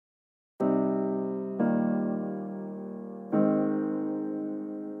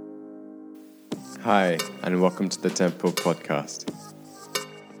Hi, and welcome to the Temple Podcast.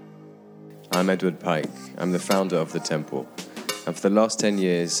 I'm Edward Pike. I'm the founder of the Temple, and for the last 10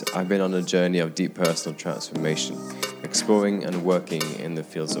 years, I've been on a journey of deep personal transformation, exploring and working in the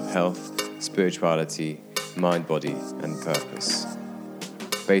fields of health, spirituality, mind, body, and purpose.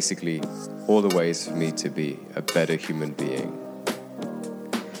 Basically, all the ways for me to be a better human being.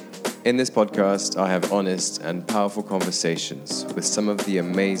 In this podcast, I have honest and powerful conversations with some of the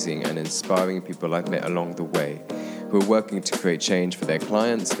amazing and inspiring people I've met along the way who are working to create change for their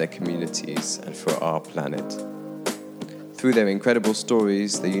clients, their communities, and for our planet. Through their incredible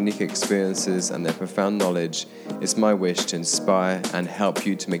stories, their unique experiences, and their profound knowledge, it's my wish to inspire and help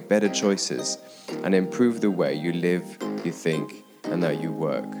you to make better choices and improve the way you live, you think, and that you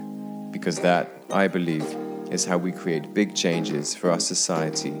work. Because that, I believe, is how we create big changes for our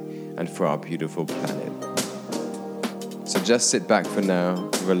society and for our beautiful planet. So just sit back for now,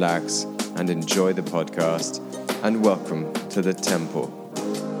 relax, and enjoy the podcast, and welcome to the Temple.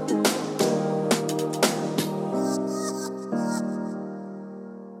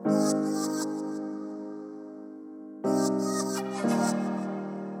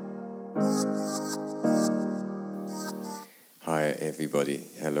 Hi everybody,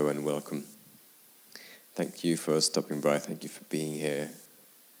 hello and welcome. Thank you for stopping by, thank you for being here.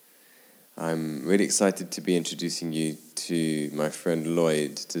 I'm really excited to be introducing you to my friend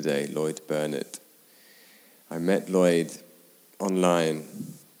Lloyd today, Lloyd Burnett. I met Lloyd online,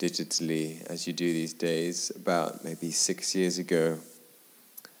 digitally, as you do these days, about maybe 6 years ago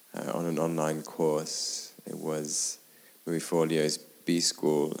on an online course. It was Marie Forleo's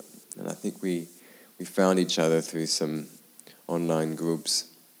B-School, and I think we found each other through some online groups.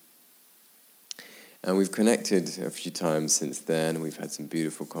 And we've connected a few times since then. We've had some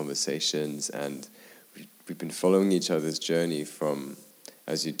beautiful conversations, and we've been following each other's journey from,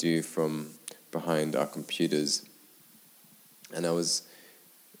 as you do, from behind our computers. And I was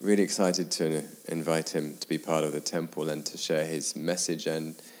really excited to invite him to be part of the Temple and to share his message.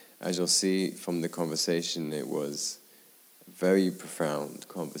 And as you'll see from the conversation, it was a very profound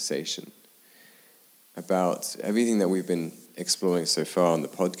conversation about everything that we've been exploring so far on the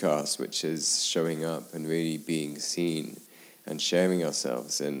podcast, which is showing up and really being seen and sharing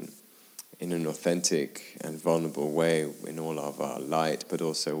ourselves in an authentic and vulnerable way in all of our light, but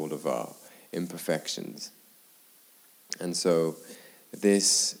also all of our imperfections. And so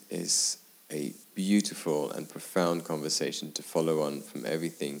this is a beautiful and profound conversation to follow on from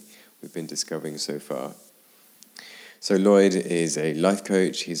everything we've been discovering so far. So Lloyd is a life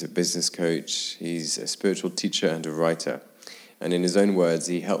coach, he's a business coach, he's a spiritual teacher and a writer. And in his own words,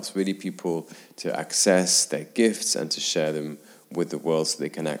 he helps really people to access their gifts and to share them with the world so they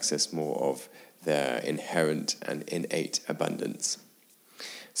can access more of their inherent and innate abundance.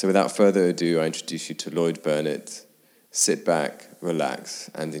 So without further ado, I introduce you to Lloyd Burnett. Sit back,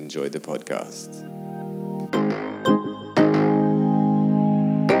 relax, and enjoy the podcast.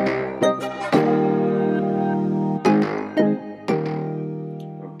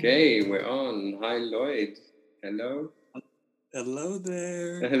 Okay, we're on. Hi, Lloyd. Hello. Hello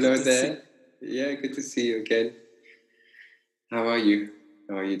there. Hello there. Yeah, good to see you again. How are you?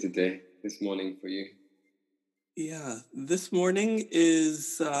 How are you today? This morning for you? Yeah, this morning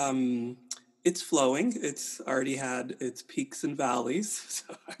is, it's flowing. It's already had its peaks and valleys.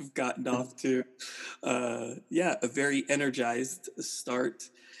 So I've gotten off to, a very energized start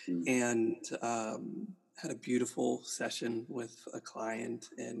and had a beautiful session with a client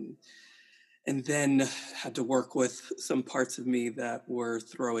and then had to work with some parts of me that were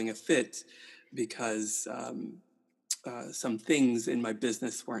throwing a fit because some things in my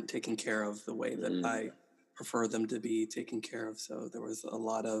business weren't taken care of the way that I prefer them to be taken care of. So there was a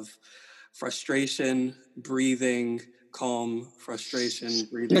lot of frustration, breathing, calm, frustration,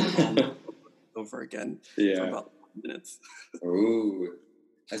 breathing, calm over again for about 5 minutes. Oh,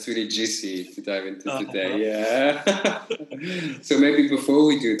 that's really juicy to dive into today. Yeah. So maybe before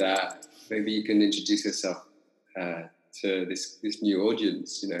we do that, maybe you can introduce yourself to this new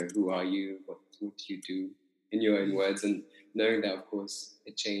audience. You know, who are you? What do you do? In your own words, and knowing that, of course,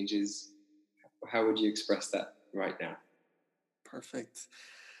 it changes. How would you express that right now? Perfect.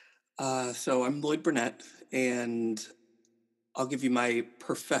 So I'm Lloyd Burnett, and I'll give you my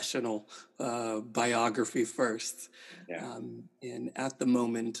professional biography first. Yeah. And at the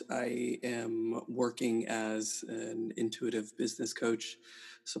moment, I am working as an intuitive business coach,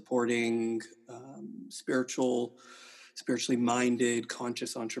 supporting spiritually minded,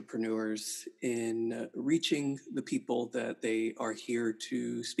 conscious entrepreneurs in reaching the people that they are here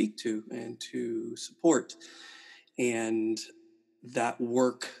to speak to and to support. And that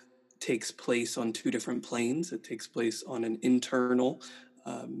work takes place on two different planes. It takes place on an internal,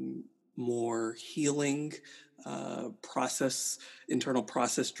 more healing internal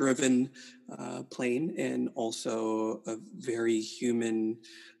process driven plane, and also a very human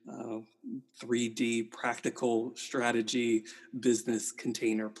uh, 3D practical strategy business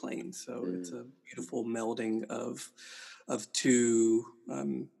container plane. So it's a beautiful melding of two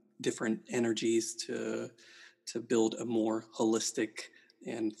different energies to build a more holistic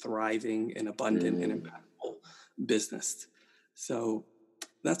and thriving and abundant and impactful business. So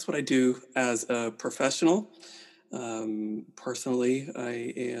that's what I do as a professional. Personally,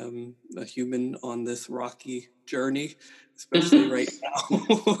 I am a human on this rocky journey, especially right now.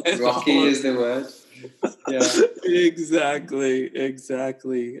 Rocky is the word. Yeah, exactly.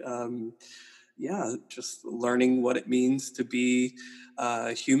 Yeah, just learning what it means to be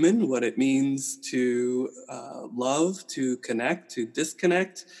human, what it means to love, to connect, to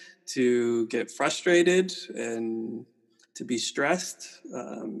disconnect, to get frustrated, and to be stressed,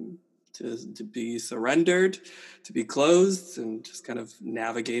 to be surrendered, to be closed, and just kind of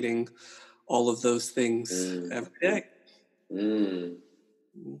navigating all of those things every day.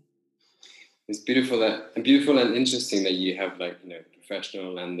 It's beautiful and interesting that you have, like, the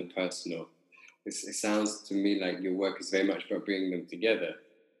professional and the personal. It sounds to me like your work is very much about bringing them together,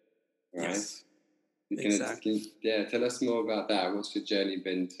 right? Yes, exactly. Tell us more about that. What's your journey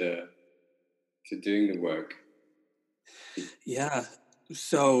been to doing the work? Yeah.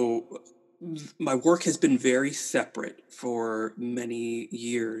 So my work has been very separate for many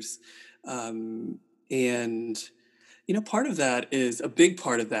years. And part of that is a big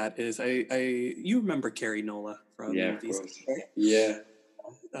part of that is you remember Carrie Nola from of these, course. right? Yeah.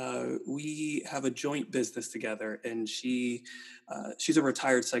 We have a joint business together, and she's a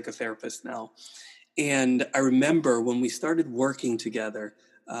retired psychotherapist now. And I remember when we started working together,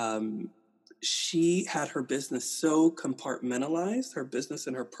 she had her business so compartmentalized, her business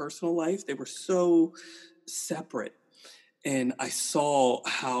and her personal life, they were so separate. And I saw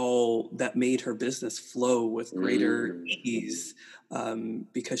how that made her business flow with greater ease,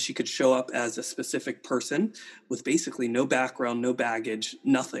 because she could show up as a specific person with basically no background, no baggage,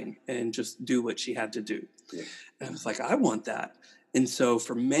 nothing, and just do what she had to do. Yeah. And I was like, I want that. And so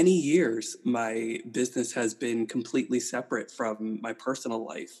for many years, my business has been completely separate from my personal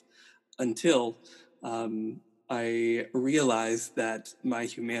life until I realized that my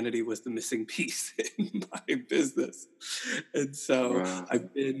humanity was the missing piece in my business. And so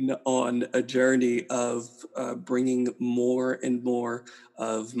I've been on a journey of bringing more and more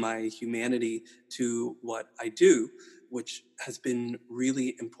of my humanity to what I do, which has been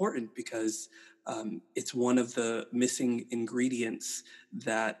really important because it's one of the missing ingredients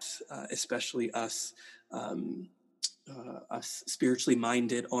that especially us spiritually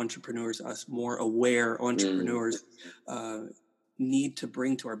minded entrepreneurs, us more aware entrepreneurs, need to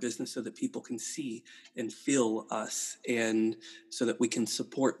bring to our business so that people can see and feel us, and so that we can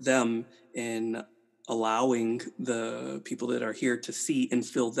support them in allowing the people that are here to see and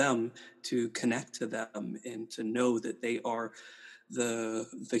feel them, to connect to them, and to know that they are the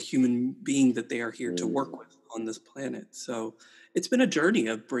human being that they are here to work with on this planet. So it's been a journey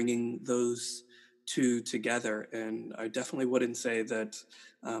of bringing those two together, and I definitely wouldn't say that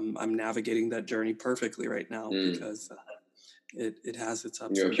I'm navigating that journey perfectly right now, because it has its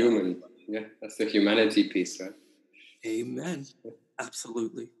ups. You're human. Yeah, that's the humanity piece, right? Amen.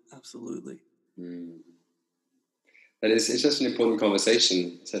 Absolutely. And it's such an important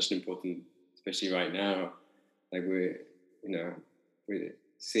conversation, such an important, especially right now. Like we're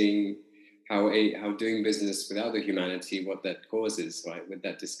seeing how doing business without the humanity, what that causes, right? With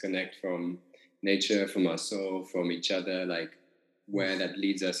that disconnect from nature, from our soul, from each other, like where that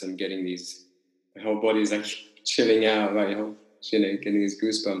leads us, and getting these, my whole body is like chilling out, right? Getting these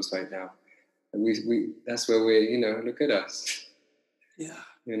goosebumps right now. And we that's where we're, look at us. Yeah.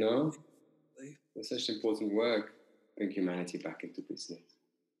 It's such important work. Bring humanity back into business.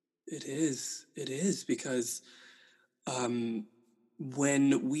 It is because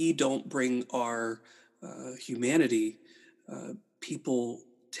when we don't bring our humanity, people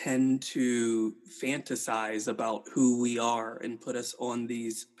tend to fantasize about who we are and put us on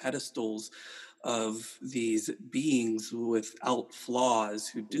these pedestals of these beings without flaws,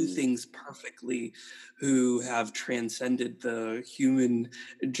 who do things perfectly, who have transcended the human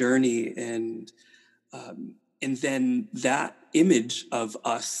journey, and then that image of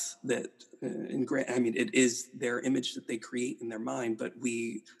us that, it is their image that they create in their mind, but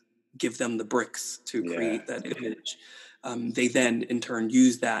we give them the bricks to create that image. They then, in turn,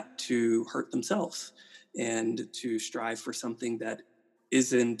 use that to hurt themselves and to strive for something that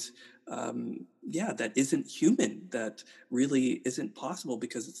isn't that isn't human, that really isn't possible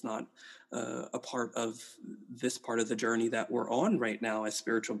because it's not a part of this part of the journey that we're on right now as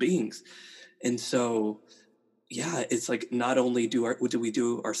spiritual beings. And so, yeah, it's like not only do we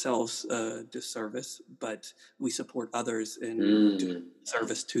do ourselves a disservice, but we support others in doing Mm.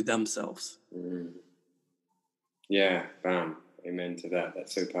 service to themselves. Mm. Yeah, bam. Amen to that.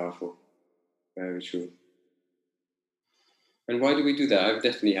 That's so powerful. Very true. And why do we do that? I've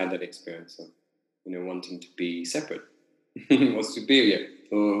definitely had that experience of, wanting to be separate or superior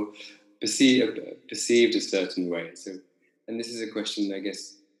or perceived a certain way. So, and this is a question, I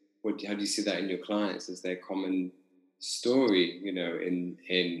guess, how do you see that in your clients? Is there a common story, in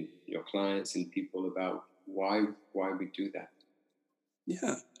your clients and people about why we do that?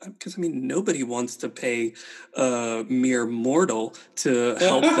 Yeah, because I mean, nobody wants to pay a mere mortal to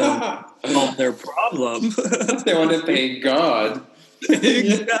help them solve their problem. They want to pay God.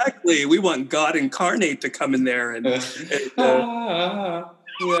 Exactly. We want God incarnate to come in there and Yeah.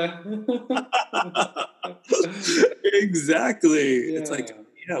 exactly. It's Yeah. like,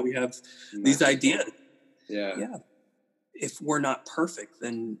 yeah, we have these Magical. ideas. Yeah. Yeah. If we're not perfect,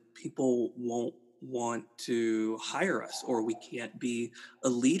 then people won't want to hire us, or we can't be a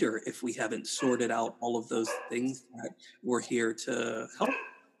leader if we haven't sorted out all of those things that we're here to help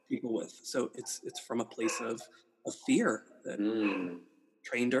people with. So it's from a place of fear that Mm.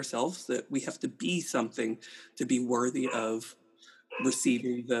 trained ourselves that we have to be something to be worthy of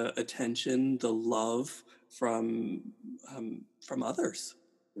receiving the attention, the love from others.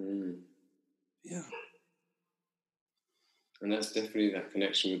 Mm. Yeah. And that's definitely that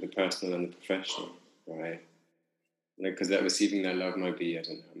connection with the personal and the professional, right? Because that receiving that love might be, I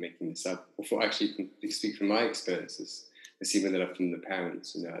don't know, I'm making this up. Or for actually, can speak from my experiences, receiving the love from the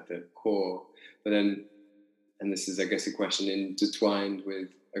parents, at the core. But then, and this is, I guess, a question intertwined with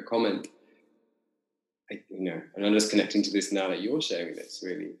a comment. And I'm just connecting to this now that you're sharing this,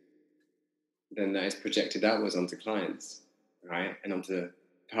 really. Then that is projected outwards onto clients, right? And onto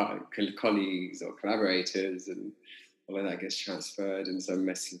colleagues or collaborators, and all of that gets transferred in some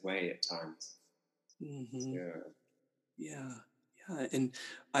messy way at times. Mm-hmm. Yeah. Yeah. Yeah. And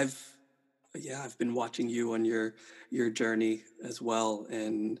I've I've been watching you on your journey as well,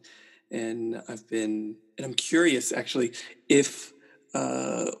 and I'm curious actually if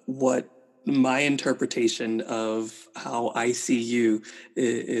what my interpretation of how I see you,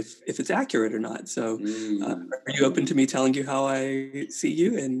 if it's accurate or not. So, Mm. are you open to me telling you how I see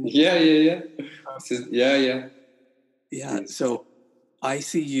you? And Yeah. Yeah. yeah, Please. so I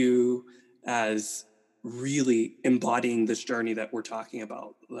see you as really embodying this journey that we're talking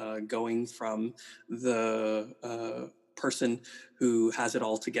about, going from the person who has it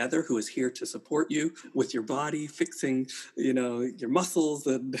all together, who is here to support you with your body, fixing, your muscles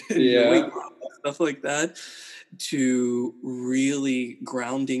and your weight Yeah. loss, stuff like that, to really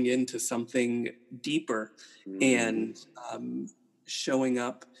grounding into something deeper Mm. and showing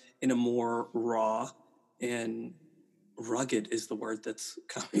up in a more raw and rugged is the word that's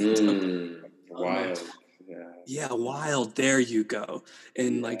coming to mind. Wild. Yeah. Yeah, wild. There you go.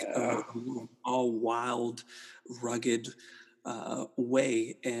 In like Yeah. all wild, rugged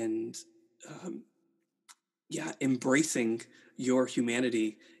way, and um, yeah, embracing your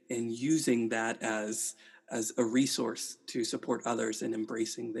humanity and using that as a resource to support others and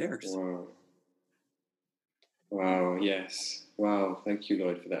embracing theirs. Wow. Wow. Yes. Wow. Thank you,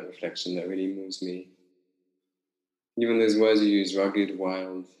 Lloyd, for that reflection. That really moves me. Even those words you use, rugged,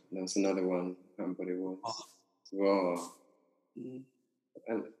 wild. That's another one. I can't remember what it Oh, was. Wow. mm,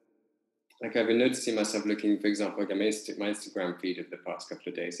 And like I've been noticing myself looking, for example, like my Instagram feed of the past couple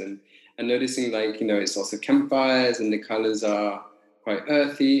of days, and noticing like it's also campfires and the colors are quite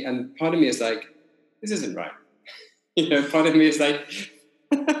earthy, and part of me is like, this isn't right. Part of me is like,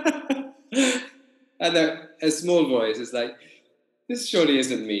 and a small voice is like, this surely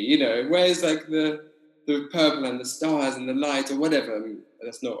isn't me. Where's like the purple and the stars and the light or whatever. I mean,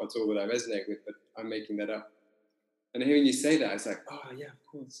 that's not at all what I resonate with, but I'm making that up. And hearing you say that, it's like, oh yeah, of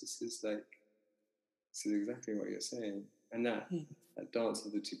course, this is exactly what you're saying. And mm, that dance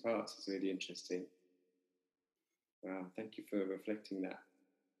of the two parts is really interesting. Wow, thank you for reflecting that.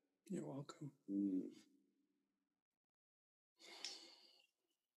 you're welcome. Mm.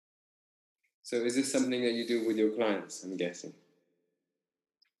 So is this something that you do with your clients, I'm guessing?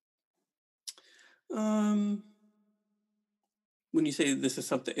 Um, when you say this is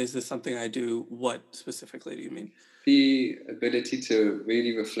something, is this something I do? What specifically do you mean? The ability to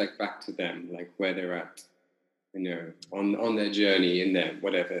really reflect back to them, like where they're at, on their journey, in their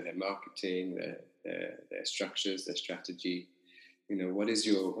whatever, their marketing, their structures, their strategy, what is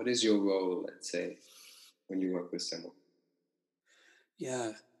your role, let's say, when you work with someone?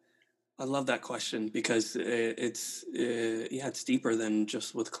 Yeah, I love that question because it's deeper than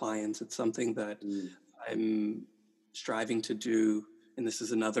just with clients. It's something that I'm striving to do, and this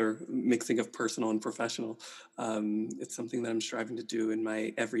is another mixing of personal and professional. It's something that I'm striving to do in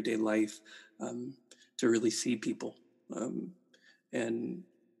my everyday life, um, to really see people. And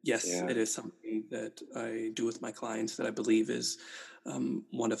yes, it is something that I do with my clients that I believe is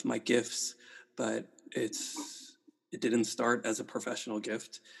one of my gifts, but it didn't start as a professional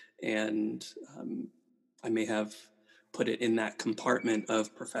gift, and I may have put it in that compartment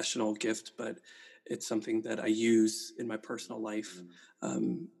of professional gift, but it's something that I use in my personal life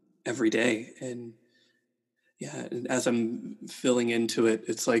every day. And yeah, and as I'm filling into it,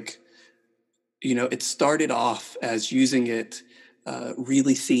 it's like, it started off as using it,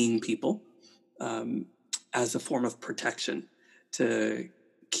 really seeing people um, as a form of protection to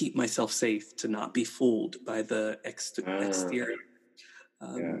keep myself safe, to not be fooled by the exterior,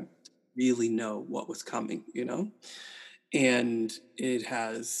 really know what was coming, and it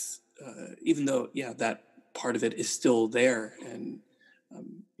has, even though, that part of it is still there, and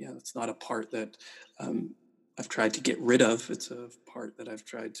it's not a part that I've tried to get rid of. It's a part that I've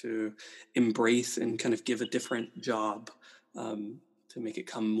tried to embrace and kind of give a different job, to make it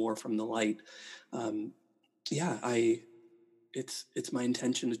come more from the light. Um, it's my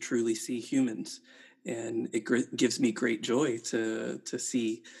intention to truly see humans, and it gives me great joy to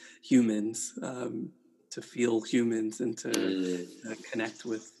see humans, to feel humans, and to connect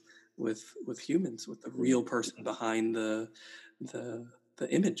with humans, with the real person behind the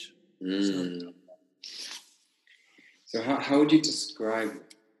image. So how would you describe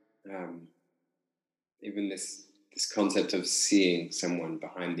even this concept of seeing someone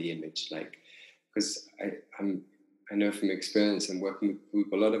behind the image? Like, because I know from experience and working with a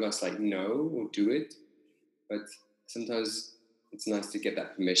group, a lot of us know or do it, but sometimes it's nice to get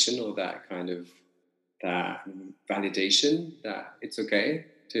that permission or that kind of that validation that it's okay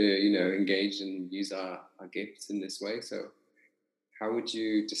to engage and use our gifts in this way. So how would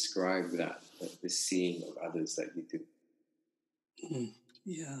you describe that the seeing of others that you do?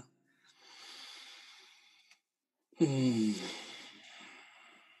 Yeah.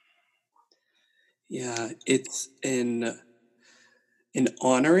 Yeah, it's an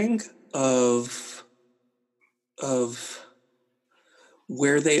honoring of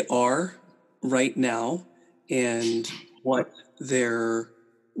where they are right now and what they're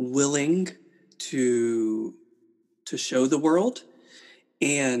willing to show the world,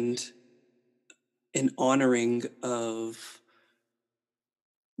 and an honoring of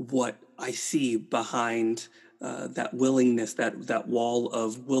what I see behind that willingness, that wall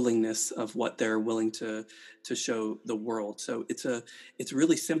of willingness of what they're willing to show the world. So it's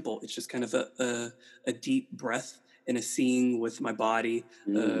really simple. It's just kind of a deep breath and a seeing with my body,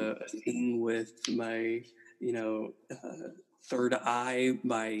 a seeing with my third eye,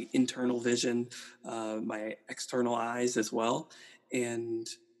 my internal vision, my external eyes as well, and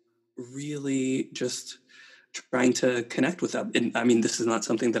really just trying to connect with them. And I mean, this is not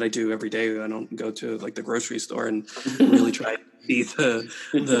something that I do every day. I don't go to like the grocery store and really try to see the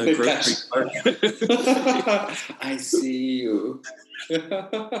grocery store. I see you.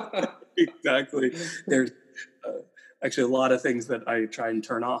 Exactly. There's actually a lot of things that I try and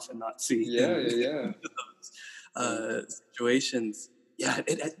turn off and not see. Yeah. Situations.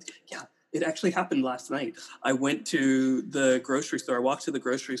 It actually happened last night. I went to the grocery store. I walked to the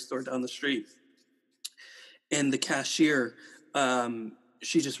grocery store down the street, and the cashier,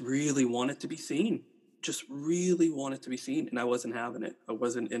 she just really wanted to be seen. Just really wanted to be seen, and I wasn't having it. I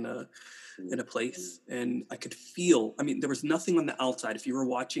wasn't in a place, and I could feel. I mean, there was nothing on the outside. If you were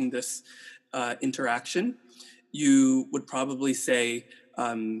watching this interaction, you would probably say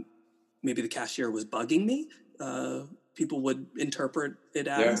maybe the cashier was bugging me. People would interpret it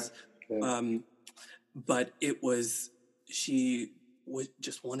as, but it was, she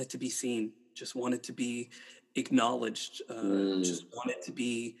just wanted to be seen, just wanted to be acknowledged, just wanted to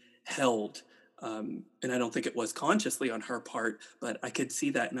be held. And I don't think it was consciously on her part, but I could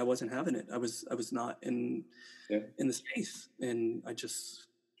see that, and I wasn't having it. I was not in the space, and I just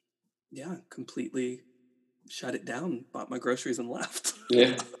completely shut it down, bought my groceries, and left.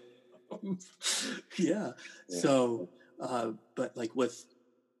 So but like with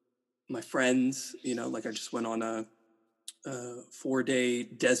my friends, like I just went on a 4-day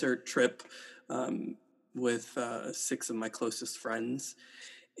desert trip with 6 of my closest friends,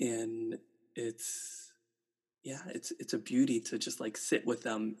 and it's a beauty to just like sit with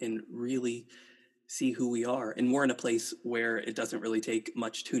them and really see who we are. And we're in a place where it doesn't really take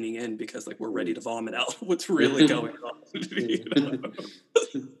much tuning in, because like we're ready to vomit out what's really going on. You know?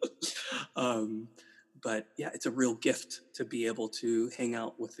 But yeah, it's a real gift to be able to hang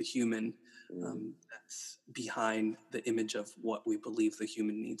out with the human that's behind the image of what we believe the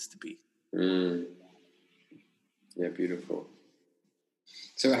human needs to be. Yeah, beautiful.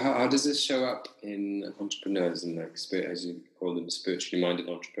 So how does this show up in entrepreneurs and like as you call them, spiritually minded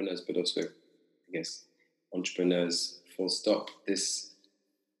entrepreneurs, but also, I guess, entrepreneurs full stop, this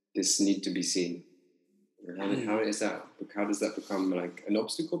need to be seen? How is that? How does that become like an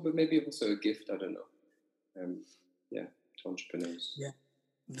obstacle, but maybe also a gift? I don't know. To entrepreneurs. Yeah,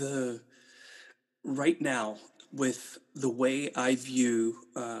 right now, with the way I view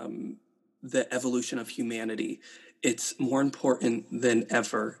the evolution of humanity, it's more important than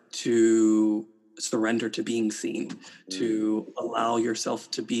ever to surrender to being seen, to allow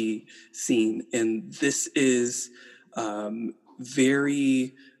yourself to be seen. And this is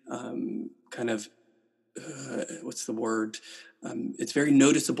very kind of, what's the word? It's very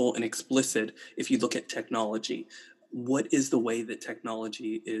noticeable and explicit if you look at technology. What is the way that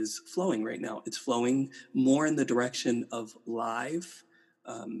technology is flowing right now? It's flowing more in the direction of live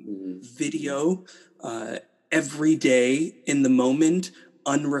video, every day in the moment,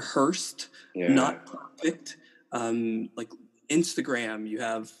 unrehearsed, not perfect. Like Instagram, you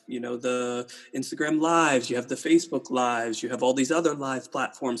have, the Instagram lives, you have the Facebook lives, you have all these other live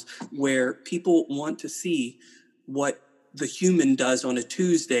platforms where people want to see what the human does on a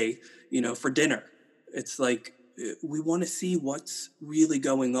Tuesday, for dinner. It's like, we want to see what's really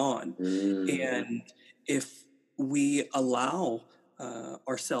going on. And if we allow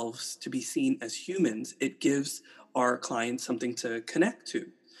ourselves to be seen as humans, it gives our clients something to connect to.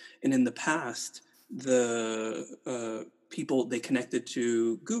 And in the past, the people, they connected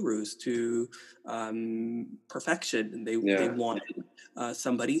to gurus, to perfection, and they wanted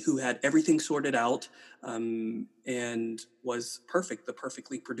somebody who had everything sorted out and was perfect, the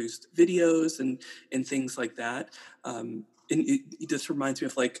perfectly produced videos and things like that. And it just reminds me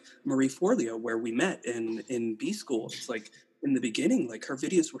of like Marie Forleo, where we met in B school. It's like, in the beginning, like her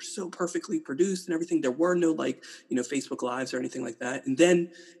videos were so perfectly produced and everything. There were no Facebook lives or anything like that. And then,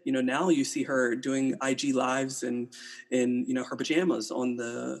 now you see her doing IG lives and in her pajamas on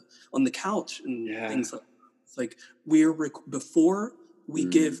the couch and things like that. It's like before we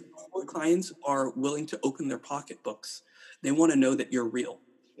give, our clients are willing to open their pocketbooks. They want to know that you're real.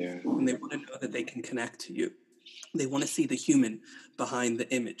 And they want to know that they can connect to you. They want to see the human behind the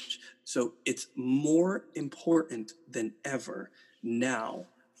image. So it's more important than ever now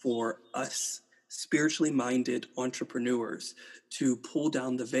for us spiritually minded entrepreneurs to pull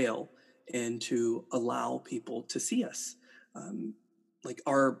down the veil and to allow people to see us. Like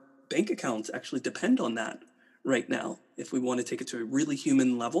our bank accounts actually depend on that right now. If we want to take it to a really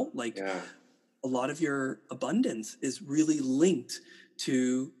human level, a lot of your abundance is really linked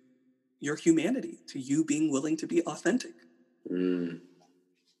to your humanity, to you being willing to be authentic.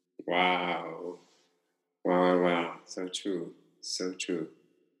 Wow. So true.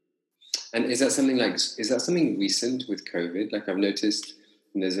 And is that something recent with COVID? Like I've noticed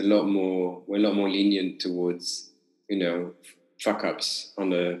we're a lot more lenient towards, fuck ups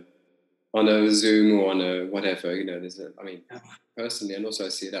on a Zoom or on a whatever, personally, and also I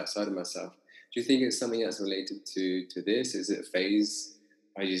see it outside of myself. Do you think it's something that's related to this? Is it a phase?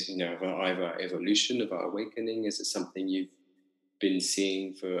 Of our evolution, of our awakening? Is it something you've been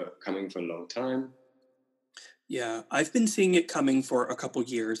seeing coming for a long time? Yeah, I've been seeing it coming for a couple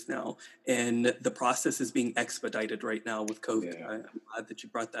years now, and the process is being expedited right now with COVID. Yeah. I'm glad that you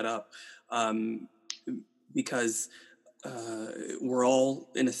brought that up, because we're all,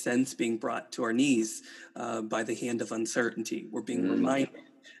 in a sense, being brought to our knees by the hand of uncertainty. We're being reminded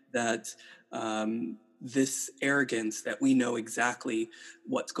that this arrogance that we know exactly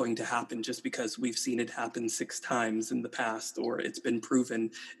what's going to happen just because we've seen it happen 6 times in the past, or it's been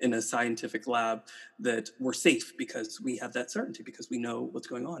proven in a scientific lab that we're safe because we have that certainty, because we know what's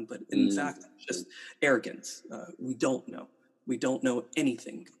going on. But in fact, it's just arrogance. We don't know. We don't know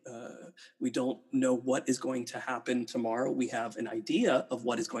anything. We don't know what is going to happen tomorrow. We have an idea of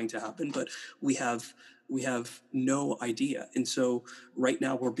what is going to happen, but we have no idea. And so right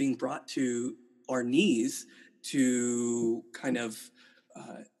now we're being brought to our knees to kind of,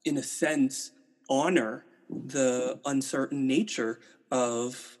 in a sense, honor the uncertain nature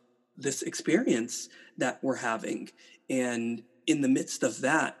of this experience that we're having. And in the midst of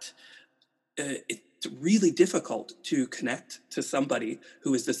that, it's really difficult to connect to somebody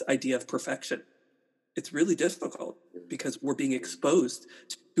who is this idea of perfection. It's really difficult because we're being exposed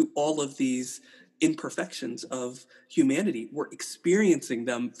to all of these imperfections of humanity. We're experiencing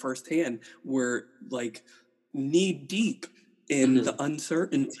them firsthand. We're like knee deep in the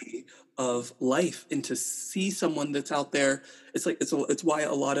uncertainty of life, and to see someone that's out there, it's why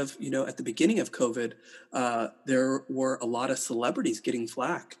a lot of, at the beginning of COVID, there were a lot of celebrities getting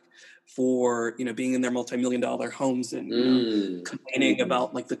flack for, being in their multi-million dollar homes and complaining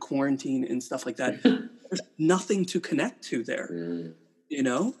about like the quarantine and stuff like that. There's nothing to connect to there. you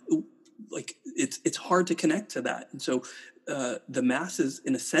know like it's hard to connect to that. And so the masses,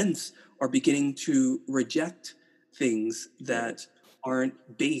 in a sense, are beginning to reject things that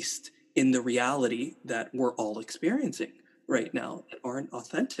aren't based in the reality that we're all experiencing right now, that aren't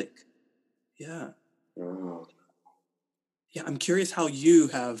authentic. Yeah. Wow. Yeah, I'm curious how you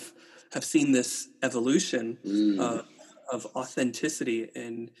have seen this evolution of authenticity,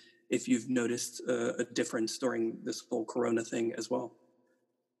 and if you've noticed a difference during this whole Corona thing as well.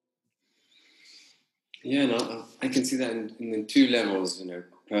 Yeah, no, I can see that in two levels.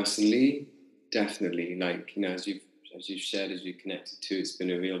 Personally, definitely. Like, as you've shared, as you connected to, it's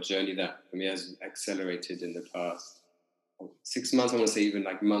been a real journey that for me has accelerated in the past 6 months. I want to say even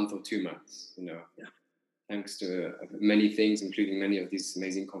like month or 2 months. Yeah. Thanks to many things, including many of these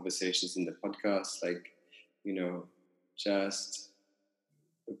amazing conversations in the podcast. Like, just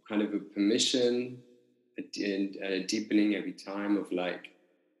kind of a permission and a deepening every time of like,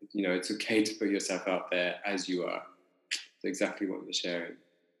 it's okay to put yourself out there as you are. It's exactly what you're sharing.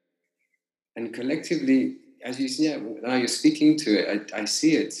 And collectively, as you see, now you're speaking to it, I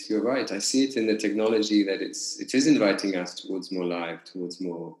see it. You're right. I see it in the technology that it is inviting us towards more live, towards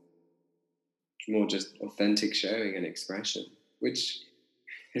more just authentic sharing and expression, which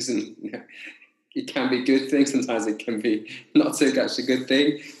isn't, it can be a good thing. Sometimes it can be not so much a good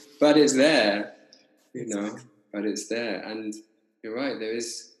thing, but it's there, but it's there. And you're right. There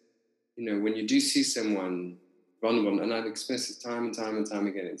is, when you do see someone vulnerable, and I've experienced this time and time and time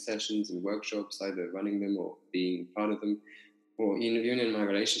again in sessions and workshops, either running them or being part of them, or even in my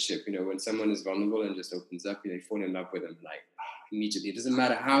relationship, when someone is vulnerable and just opens up, you fall in love with them like immediately. It doesn't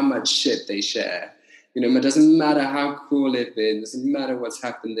matter how much shit they share. It doesn't matter how cool it's been. It doesn't matter what's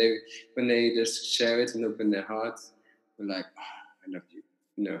happened. When they just share it and open their hearts, we're like, I love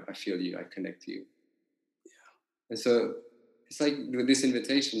you. I feel you. I connect to you. Yeah. And so it's like with this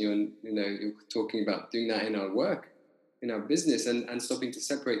invitation, you're talking about doing that in our work, in our business, and stopping to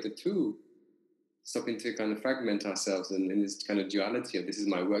separate the two, stopping to kind of fragment ourselves in this kind of duality of this is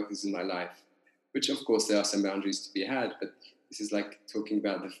my work, this is my life, which of course there are some boundaries to be had, but this is like talking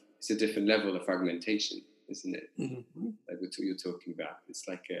about it's a different level of fragmentation, isn't it? Mm-hmm. Like what you're talking about. It's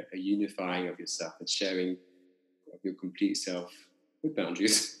like a unifying of yourself and sharing of your complete self with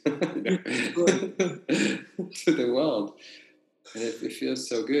boundaries to the world. And it feels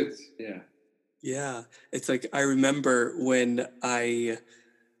so good. Yeah. It's like, I remember when I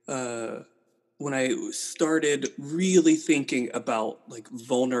started really thinking about like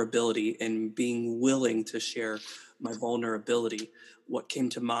vulnerability and being willing to share my vulnerability, what came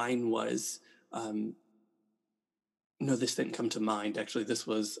to mind was, no, this didn't come to mind. Actually, this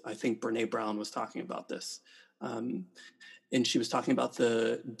was, I think Brene Brown was talking about this. And she was talking about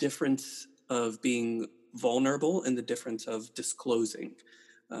the difference of being vulnerable and the difference of disclosing.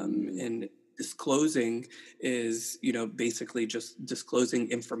 And disclosing is, basically just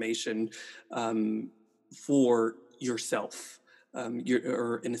disclosing information for yourself.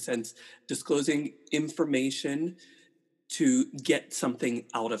 Or in a sense, disclosing information to get something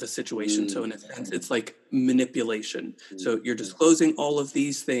out of a situation. So in a sense, it's like manipulation. So you're disclosing all of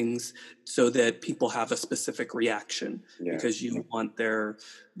these things so that people have a specific reaction because you want their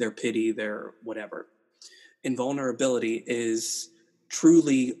pity, their whatever. Invulnerability is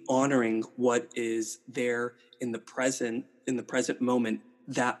truly honoring what is there in the present moment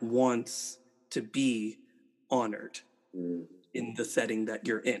that wants to be honored in the setting that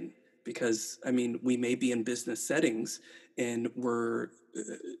you're in. Because we may be in business settings and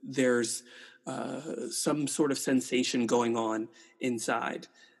there's some sort of sensation going on inside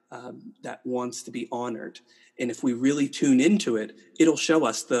that wants to be honored. And if we really tune into it, it'll show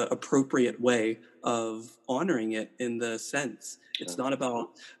us the appropriate way of honoring it in the sense. It's not about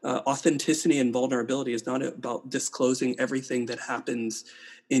authenticity, and vulnerability is not about disclosing everything that happens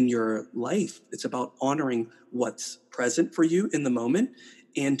in your life. It's about honoring what's present for you in the moment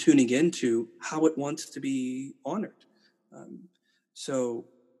and tuning into how it wants to be honored. So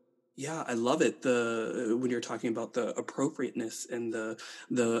yeah, I love it. When you're talking about the appropriateness and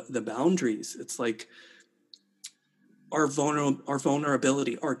the boundaries, it's like our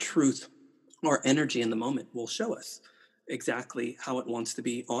vulnerability, our truth, our energy in the moment will show us. exactly how it wants to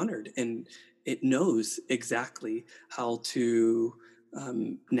be honored, and it knows exactly how to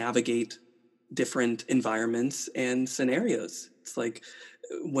navigate different environments and scenarios. It's like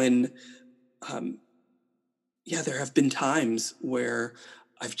when, um, yeah, there have been times where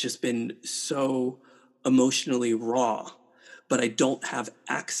I've just been so emotionally raw, but I don't have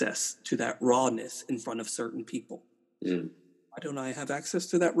access to that rawness in front of certain people. Mm. Why don't I have access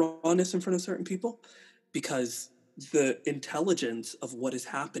to that rawness in front of certain people? Because the intelligence of what is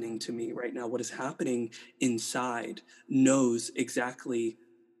happening to me right now, what is happening inside, knows exactly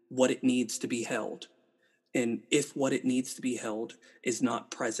what it needs to be held. And if what it needs to be held is not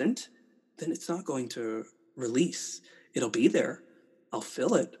present, then it's not going to release. It'll be there. I'll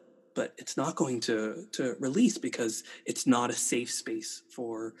feel it, but it's not going to release because it's not a safe space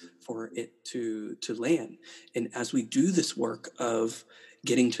for it to land. And as we do this work of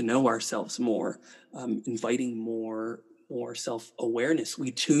getting to know ourselves more, inviting more self-awareness,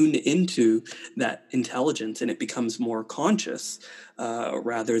 we tune into that intelligence and it becomes more conscious,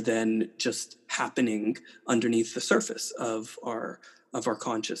 rather than just happening underneath the surface of our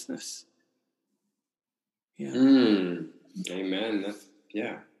consciousness. Yeah. Amen.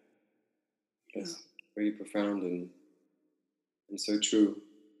 That's really profound and so true.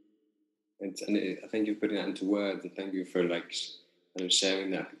 I thank you for putting that into words, and thank you for kind of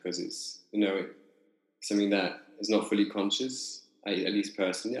sharing that, because it's something that is not fully conscious. At least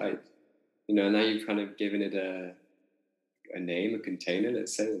personally, now you've kind of given it a name, a container,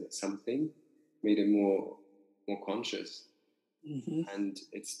 let's say, something, made it more conscious. Mm-hmm. And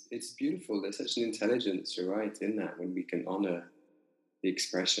it's beautiful. There's such an intelligence, you're right, in that, when we can honor the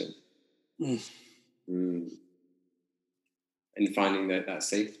expression. And finding that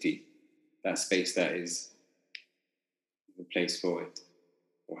safety, that space that is the place for it,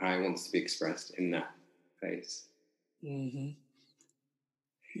 or how it wants to be expressed in that place. Mm-hmm.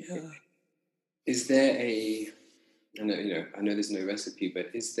 Yeah. Is there I know there's no recipe,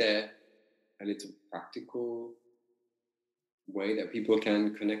 but is there a little practical way that people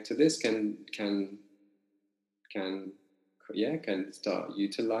can connect to this? Can start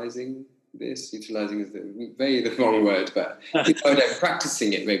utilizing this? Utilizing is the wrong word, but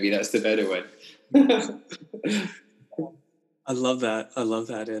practicing it, maybe that's the better word. I love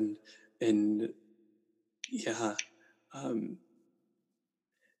that. And yeah. And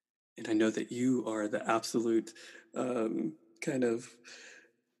I know that you are the absolute kind of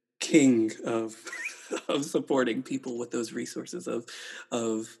king of of supporting people with those resources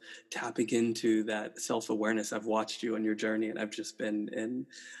of tapping into that self-awareness. I've watched you on your journey, and I've just been in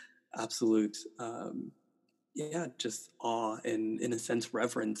absolute just awe and, in a sense,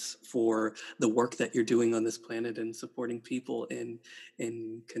 reverence for the work that you're doing on this planet and supporting people in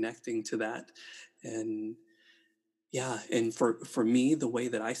connecting to that. And and for me, the way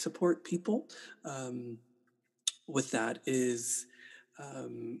that I support people with that is,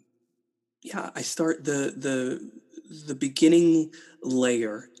 I start the beginning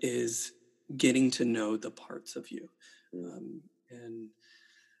layer is getting to know the parts of you, and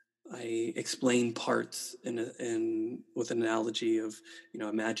I explain parts in with an analogy of,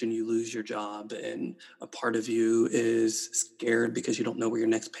 imagine you lose your job and a part of you is scared because you don't know where your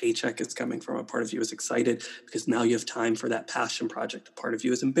next paycheck is coming from. A part of you is excited because now you have time for that passion project. A part of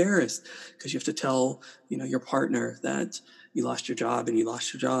you is embarrassed because you have to tell, your partner that you lost your job, and you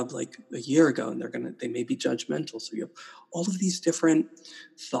lost your job like a year ago, and they may be judgmental. So you have all of these different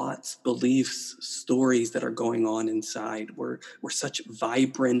thoughts, beliefs, stories that are going on inside. We're such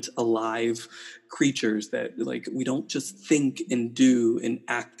vibrant, alive creatures that we don't just think and do and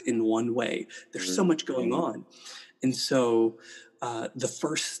act in one way. There's so much going on. And so the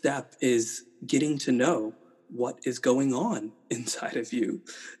first step is getting to know what is going on inside of you,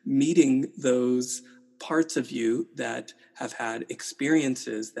 meeting those parts of you that have had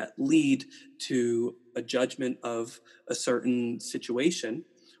experiences that lead to a judgment of a certain situation,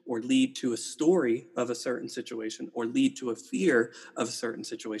 or lead to a story of a certain situation, or lead to a fear of a certain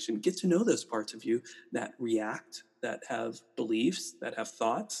situation. Get to know those parts of you that react, that have beliefs, that have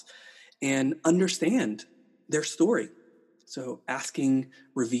thoughts, and understand their story. So asking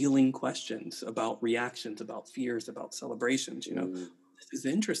revealing questions about reactions, about fears, about celebrations, this is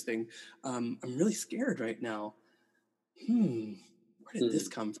interesting. I'm really scared right now. Where did this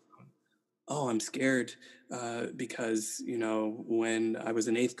come from? Oh, I'm scared because, when I was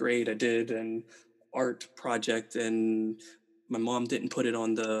in 8th grade, I did an art project and my mom didn't put it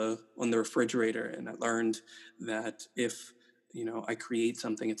on the refrigerator. And I learned that if, I create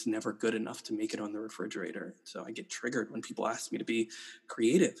something, it's never good enough to make it on the refrigerator. So I get triggered when people ask me to be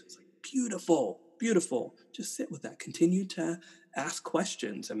creative. It's like, beautiful. beautiful. Just sit with that. Continue to ask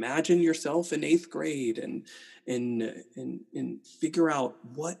questions. Imagine yourself in 8th grade and figure out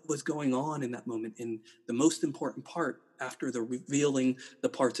what was going on in that moment. And the most important part after the revealing the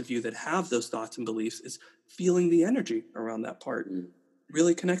parts of you that have those thoughts and beliefs is feeling the energy around that part,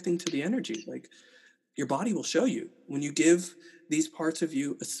 really connecting to the energy. Like, your body will show you when you give these parts of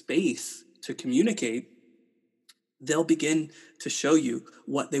you a space to communicate. They'll begin to show you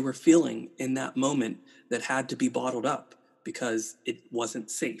what they were feeling in that moment that had to be bottled up because it wasn't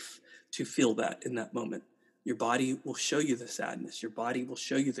safe to feel that in that moment. Your body will show you the sadness. Your body will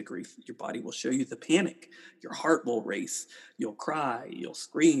show you the grief. Your body will show you the panic. Your heart will race. You'll cry. You'll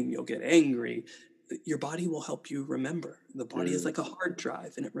scream. You'll get angry. Your body will help you remember. The body is like a hard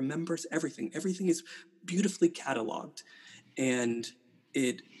drive, and it remembers everything. Everything is beautifully cataloged, and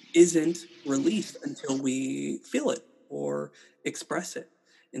it isn't released until we feel it or express it.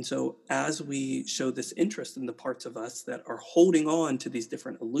 And so as we show this interest in the parts of us that are holding on to these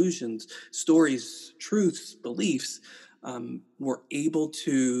different illusions, stories, truths, beliefs, we're able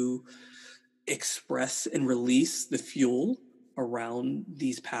to express and release the fuel around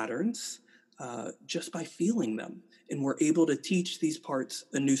these patterns just by feeling them. And we're able to teach these parts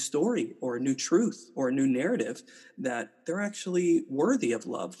a new story or a new truth or a new narrative that they're actually worthy of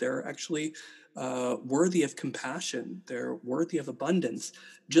love. They're actually worthy of compassion. They're worthy of abundance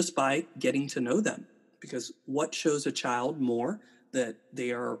just by getting to know them. Because what shows a child more that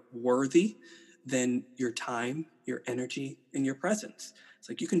they are worthy than your time, your energy, and your presence? It's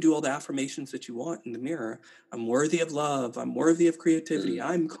like you can do all the affirmations that you want in the mirror. I'm worthy of love. I'm worthy of creativity.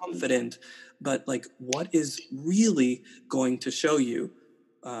 I'm confident. But like, what is really going to show you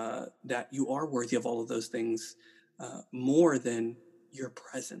that you are worthy of all of those things more than your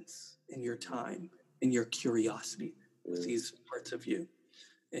presence and your time and your curiosity with these parts of you?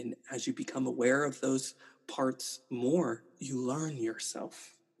 And as you become aware of those parts more, you learn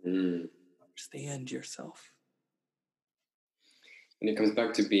yourself, understand yourself. And it comes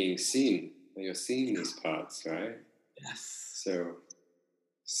back to being seen. You're seeing these parts, right? Yes. So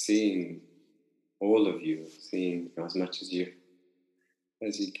seeing all of you, seeing as much as you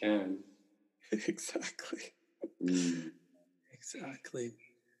can. Exactly. Exactly.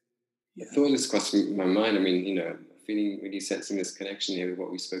 Yeah. A thought just crossed my mind. I mean, feeling really sensing this connection here with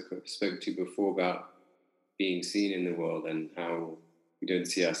what we spoke to before about being seen in the world and how we don't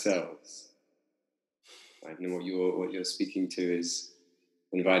see ourselves. I don't know what you're speaking to is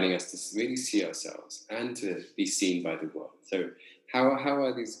inviting us to really see ourselves and to be seen by the world. So how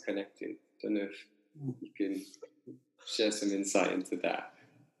are these connected? I don't know if you can share some insight into that.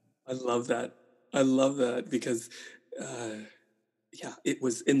 I love that because it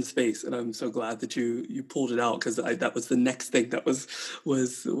was in space, and I'm so glad that you pulled it out, because that was the next thing that was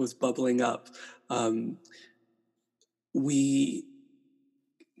bubbling up. We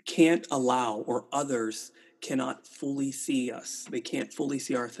can't allow, or others cannot fully see us. They can't fully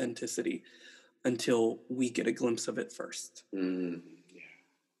see our authenticity until we get a glimpse of it first.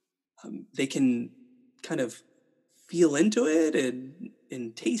 They can kind of feel into it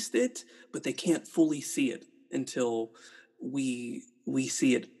and taste it, but they can't fully see it until we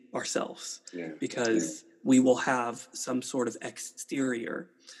see it ourselves, because we will have some sort of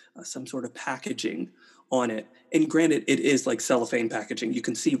exterior, some sort of packaging on it. And granted, it is like cellophane packaging. You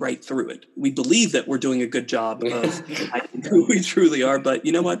can see right through it. We believe that we're doing a good job of hiding who we truly are, but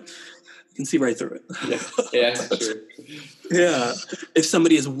you know what? You can see right through it. Yeah, that's true. Yeah, if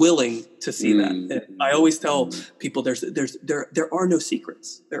somebody is willing to see that. And I always tell people there are no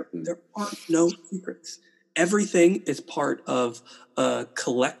secrets. There are no secrets. Everything is part of a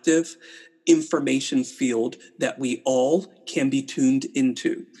collective information field that we all can be tuned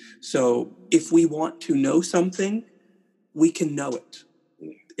into. So if we want to know something, we can know it.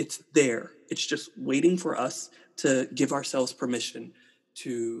 It's there. It's just waiting for us to give ourselves permission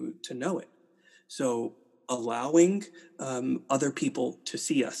to know it. So allowing other people to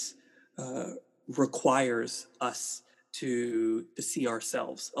see us requires us to see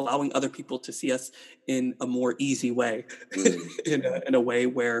ourselves. Allowing other people to see us in a more easy way, in a way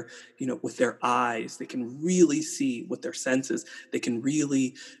where, with their eyes, they can really see, with their senses, they can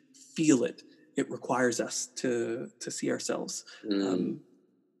really feel it. It requires us to see ourselves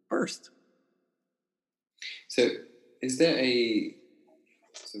first. So is there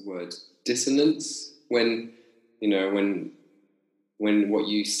what's the word, dissonance when what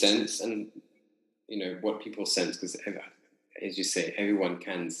you sense and what people sense, because as you say, everyone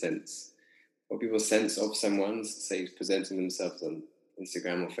can sense what people sense of someone, say, presenting themselves on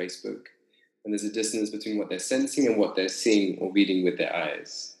Instagram or Facebook, and there's a dissonance between what they're sensing and what they're seeing or reading with their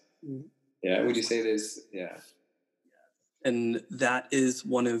eyes. Yeah, would you say there's, yeah. And that is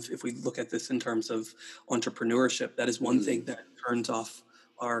one of, if we look at this in terms of entrepreneurship, that is one thing that turns off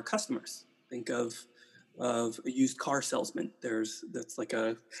our customers. Think of a used car salesman. That's like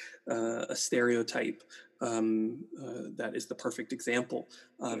a stereotype that is the perfect example.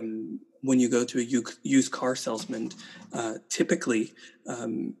 When you go to a used car salesman, typically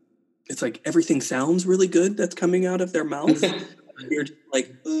it's like everything sounds really good that's coming out of their mouth. You're just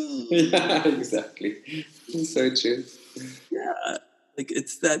like, ooh. Yeah, exactly. It's so true. Yeah, like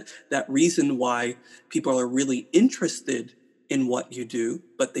it's that reason why people are really interested in what you do,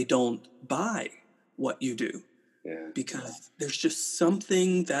 but they don't buy what you do. Yeah. Because there's just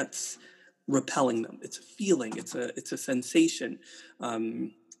something that's repelling them. It's a feeling. It's a sensation.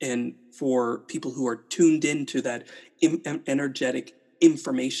 And for people who are tuned into that energetic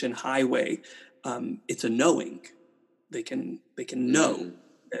information highway, it's a knowing. They can know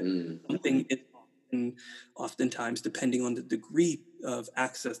that something is. And oftentimes, depending on the degree of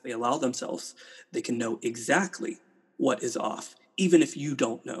access they allow themselves, they can know exactly what is off, even if you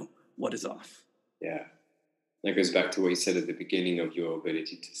don't know what is off. Yeah. That goes back to what you said at the beginning of your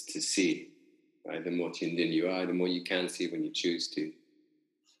ability to see, right? The more tuned in you are, the more you can see when you choose to.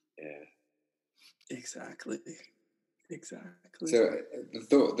 Yeah. Exactly. So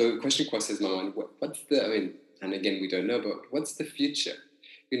the question crosses my mind, what's the, I mean, and again, we don't know, but what's the future?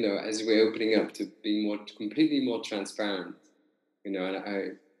 You know, as we're opening up to being completely more transparent, you know,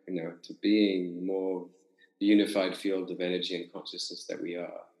 and to being more the unified field of energy and consciousness that we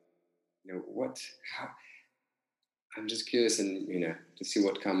are. You know, how, I'm just curious, and to see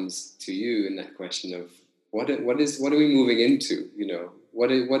what comes to you in that question of what are we moving into? You know,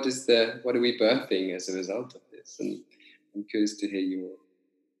 what are we birthing as a result of this? And I'm curious to hear your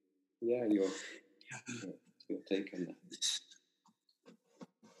take on that.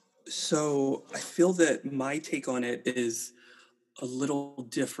 So I feel that my take on it is a little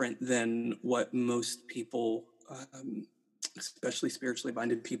different than what most people, especially spiritually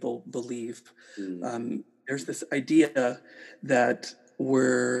minded people, believe. There's this idea that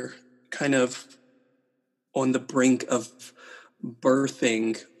we're kind of on the brink of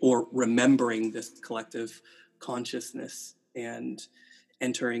birthing or remembering this collective consciousness and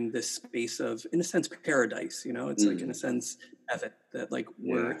entering this space of, in a sense, paradise. It's like, in a sense, heaven, that like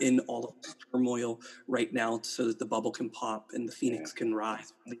we're in all of this turmoil right now so that the bubble can pop and the phoenix can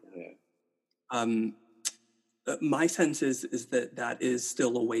rise. My sense is that is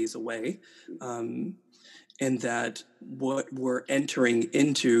still a ways away, and that what we're entering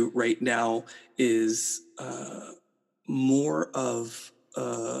into right now is more of,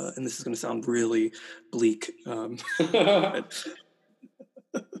 and this is going to sound really bleak,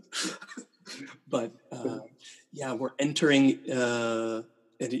 but we're entering, and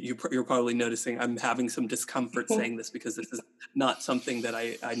you're probably noticing I'm having some discomfort saying this, because this is not something that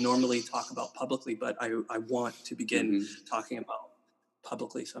I normally talk about publicly, but I want to begin talking about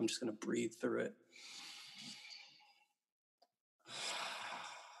publicly, so I'm just going to breathe through it.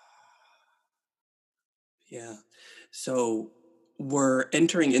 Yeah. So we're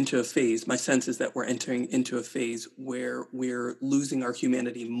entering into a phase, my sense is that we're entering into a phase where we're losing our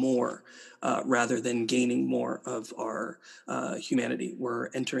humanity more rather than gaining more of our humanity. We're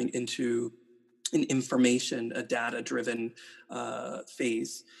entering into an information, a data-driven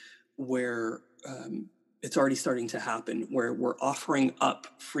phase where it's already starting to happen, where we're offering up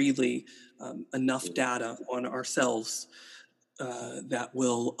freely enough data on ourselves that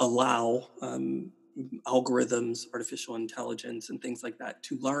will allow algorithms, artificial intelligence, and things like that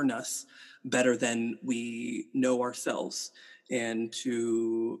to learn us better than we know ourselves, and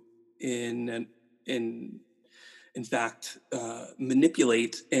to in fact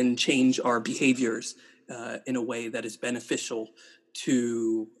manipulate and change our behaviors in a way that is beneficial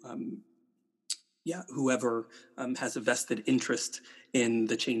to whoever has a vested interest in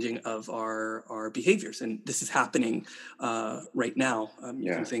the changing of our behaviors. And this is happening right now.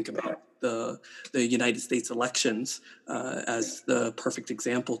 You can think about the United States elections as the perfect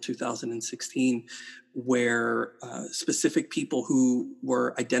example, 2016, where specific people who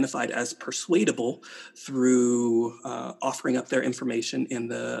were identified as persuadable through offering up their information and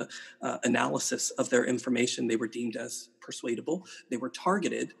the analysis of their information, they were deemed as persuadable. They were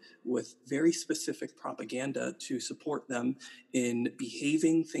targeted with very specific propaganda to support them in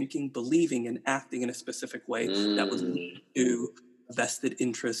behaving, thinking, believing, and acting in a specific way that would lead to vested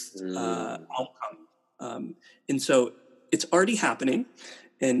interest outcome. And so it's already happening,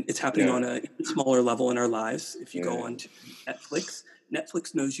 and it's happening on a smaller level in our lives. If you go on to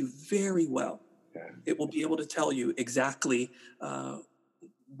Netflix knows you very well. It will be able to tell you exactly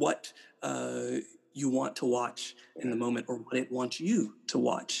what you want to watch in the moment, or what it wants you to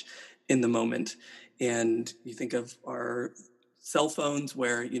watch in the moment. And you think of our cell phones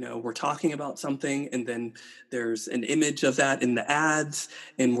where, we're talking about something and then there's an image of that in the ads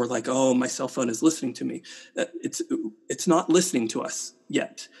and we're like, oh, my cell phone is listening to me. It's not listening to us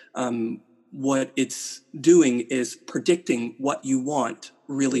yet. What it's doing is predicting what you want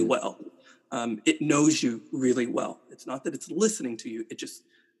really well. It knows you really well. It's not that it's listening to you, it just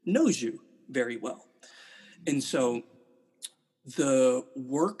knows you very well. And so the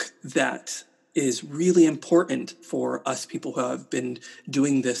work that is really important for us people who have been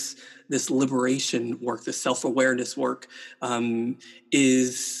doing this liberation work, this self-awareness work,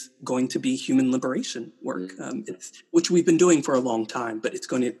 is going to be human liberation work, which we've been doing for a long time, but it's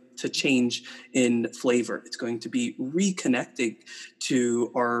going to change in flavor. It's going to be reconnecting to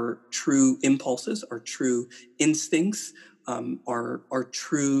our true impulses, our true instincts, our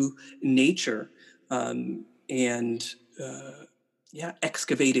true nature,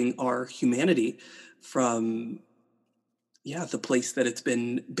 excavating our humanity from the place that it's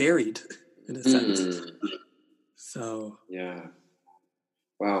been buried, in a sense. So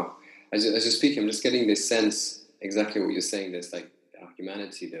wow, as you're speaking, I'm just getting this sense, exactly what you're saying. There's like our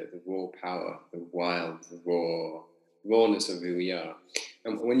humanity, the raw power, the wild, the rawness of who we are.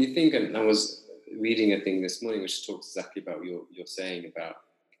 And when you think, and I was reading a thing this morning which talks exactly about you're saying about,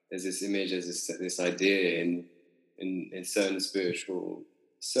 there's this image, there's this idea in certain spiritual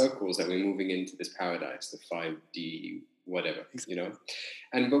circles that we're moving into this paradise, the 5D whatever,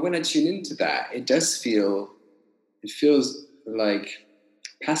 but when I tune into that, it feels like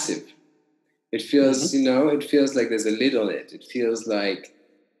passive. It feels, it feels like there's a lid on it. It feels like,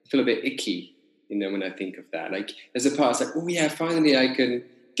 I feel a bit icky, when I think of that. Like there's a part, it's like, oh yeah, finally I can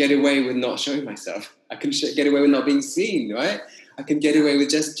get away with not showing myself. I can get away with not being seen, right? I can get away with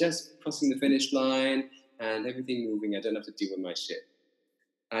just crossing the finish line and everything moving. I don't have to deal with my shit.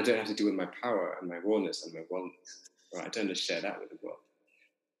 And I don't have to deal with my power and my rawness and my wellness. Right? I don't have to share that with the world.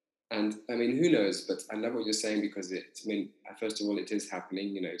 And I mean, who knows? But I love what you're saying, because first of all, it is happening.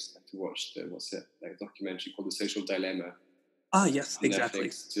 You just have to watch the documentary called The Social Dilemma. Ah, yes, exactly.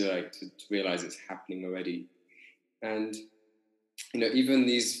 Netflix, to realize it's happening already. And even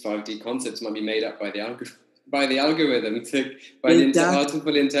these 5D concepts might be made up by the algorithm, the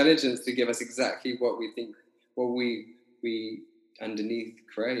artificial intelligence, to give us exactly what we think, what we underneath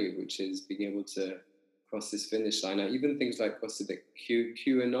crave, which is being able to cross this finish line. Now, even things like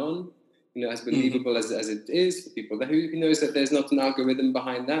QAnon, as believable as it is for people, who knows that there's not an algorithm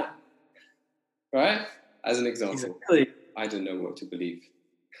behind that, right? As an example, exactly. I don't know what to believe.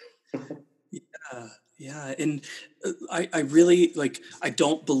 Yeah, and I really I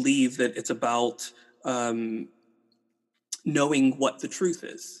don't believe that it's about knowing what the truth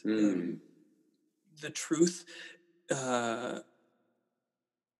is. The truth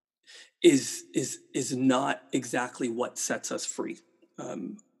is not exactly what sets us free.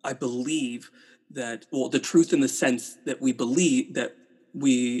 I believe that, the truth in the sense that we believe that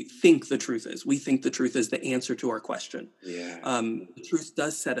we think the truth is. We think the truth is the answer to our question. Yeah. The truth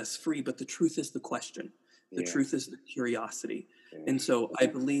does set us free, but the truth is the question. The truth is the curiosity. Yeah. And so I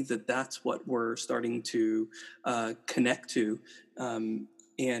believe that that's what we're starting to connect to.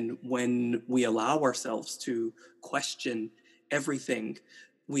 And when we allow ourselves to question everything,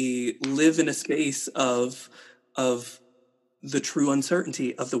 we live in a space of the true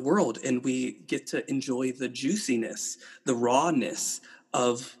uncertainty of the world, and we get to enjoy the juiciness, the rawness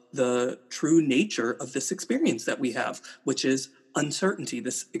of the true nature of this experience that we have, which is uncertainty.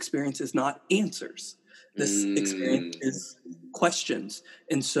 This experience is not answers. This experience is questions.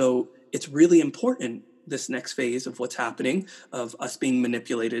 And so it's really important, this next phase of what's happening, of us being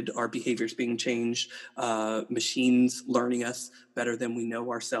manipulated, our behaviors being changed, machines learning us better than we know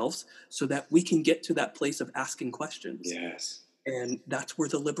ourselves, so that we can get to that place of asking questions. Yes. And that's where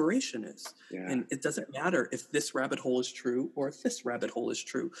the liberation is. Yeah. And it doesn't matter if this rabbit hole is true or if this rabbit hole is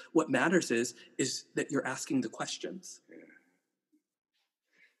true. What matters is that you're asking the questions. Yeah.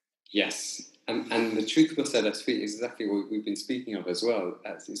 Yes. And the truth will set us free is exactly what we've been speaking of as well,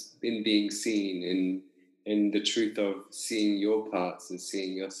 as is in being seen, in the truth of seeing your parts and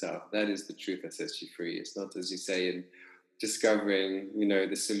seeing yourself. That is the truth that sets you free. It's not, as you say, in discovering,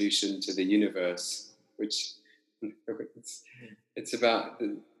 the solution to the universe, which it's about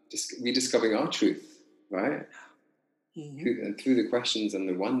rediscovering our truth, right? Mm-hmm. And through the questions and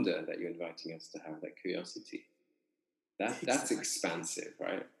the wonder that you're inviting us to have, that curiosity. That's expansive,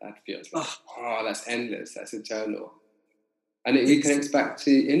 right? That feels like, that's endless, that's eternal. And it reconnects back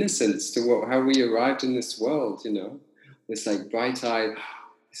to innocence, to how we arrived in this world, this like bright-eyed,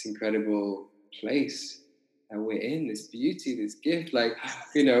 this incredible place that we're in, this beauty, this gift. Like,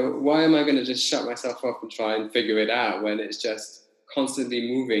 you know, why am I going to just shut myself off and try and figure it out when it's just constantly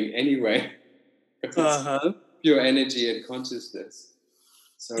moving anyway? Uh-huh. Pure energy and consciousness.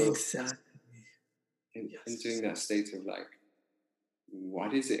 So Exactly. entering that state of like,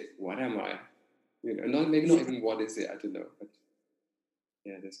 what is it? What am I? You know, not even what is it? I don't know. But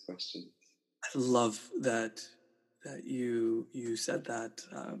yeah, there's questions. I love that you said that,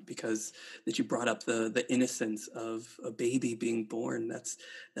 because that you brought up the innocence of a baby being born. That's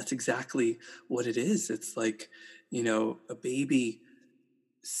exactly what it is. It's like, you know, a baby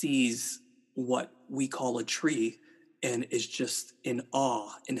sees what we call a tree and is just in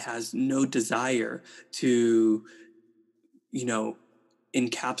awe and has no desire to, you know,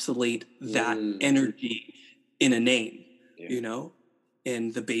 encapsulate that energy in a name, you know,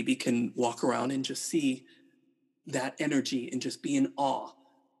 and the baby can walk around and just see that energy and just be in awe.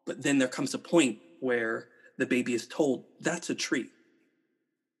 But then there comes a point where the baby is told that's a tree,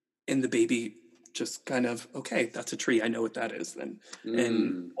 and the baby just kind of, okay, that's a tree, I know what that is then.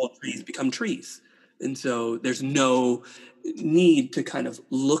 And all trees become trees, and so there's no need to kind of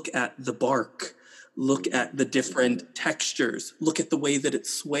look at the bark, look at the different textures, look at the way that it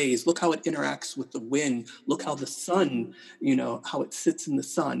sways, look how it interacts with the wind, look how the sun, you know, how it sits in the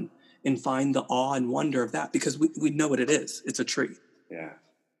sun, and find the awe and wonder of that, because we know what it is. It's a tree. Yeah.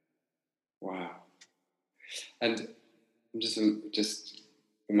 Wow. And I'm just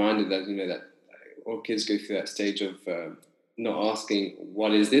reminded that, you know, that all kids go through that stage of not asking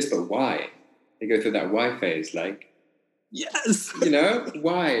what is this, but why. They go through that why phase, like, yes, you know,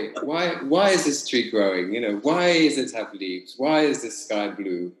 why is this tree growing? You know, why does it have leaves? Why is this sky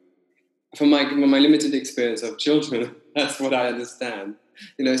blue? From my limited experience of children, that's what I understand.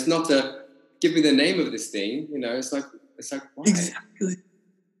 You know, it's not a give me the name of this thing. You know, it's like why? Exactly.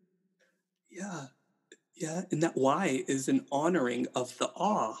 Yeah. Yeah, and that why is an honoring of the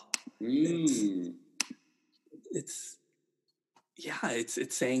awe. It's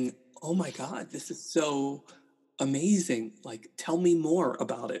saying, oh my God, this is so amazing. Like, tell me more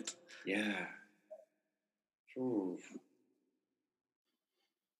about it. Yeah. Ooh.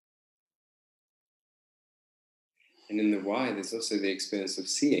 And in the why, there's also the experience of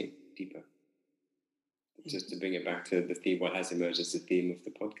seeing deeper. Just to bring it back to the theme, what has emerged as the theme of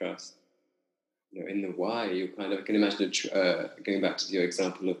the podcast. You know, in the why, you kind of, I can imagine going back to your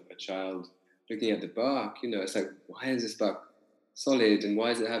example of a child looking at the bark. You know, it's like, why is this bark solid, and why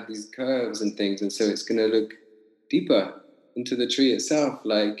does it have these curves and things? And so it's going to look deeper into the tree itself.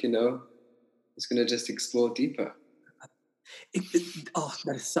 Like, you know, it's going to just explore deeper.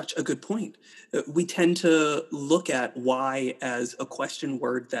 That is such a good point. We tend to look at why as a question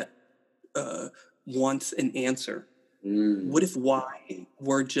word that wants an answer. What if why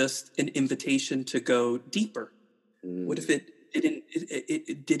were just an invitation to go deeper? What if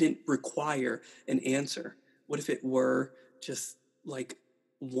it didn't require an answer? What if it were just like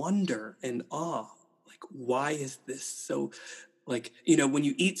wonder and awe? Like, why is this so, like, you know, when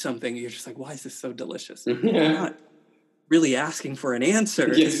you eat something, you're just like, why is this so delicious? You're not really asking for an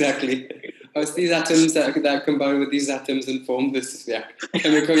answer. Exactly. Oh, it's these atoms that combine with these atoms and form this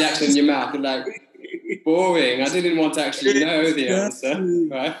chemical reaction in your mouth. You're like, boring. I didn't want to actually know the answer.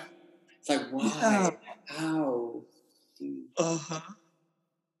 Right? It's like, why? Yeah. How?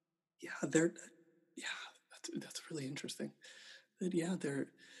 That's really interesting. Yeah,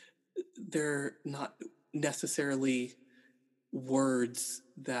 they're not necessarily words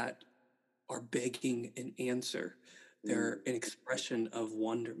that are begging an answer. They're an expression of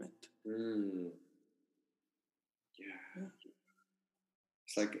wonderment. Yeah.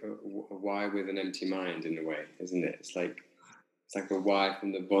 It's like a why with an empty mind in a way, isn't it? It's like a why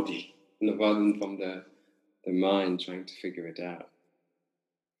from the body, rather than from the mind trying to figure it out.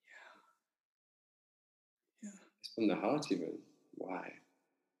 Yeah. It's from the heart even. Why?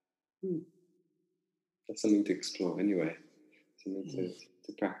 That's something to explore anyway. Something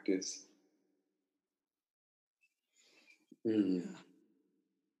to practice. Yeah.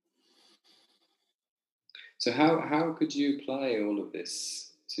 So how could you apply all of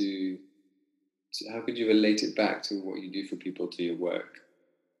this to how could you relate it back to what you do for people, to your work?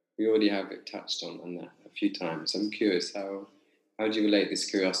 We already have it touched on that a few times. I'm curious, how do you relate this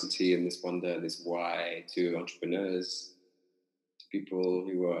curiosity and this wonder, this why, to entrepreneurs, to people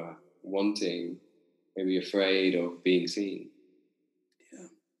who are wanting, maybe afraid of being seen? Yeah.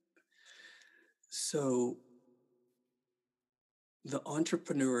 So the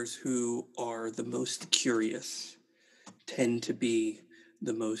entrepreneurs who are the most curious tend to be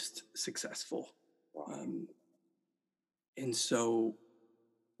the most successful. And so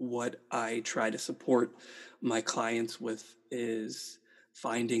what I try to support my clients with is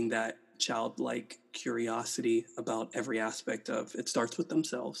finding that childlike curiosity about every aspect of it. Starts with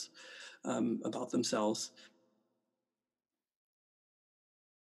themselves, about themselves.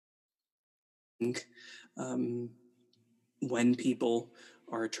 Um, when people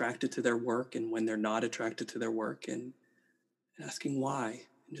are attracted to their work and when they're not attracted to their work, and asking why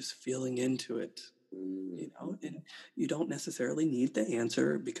and just feeling into it, and you don't necessarily need the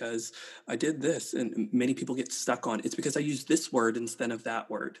answer because I did this, and many people get stuck on it's because I used this word instead of that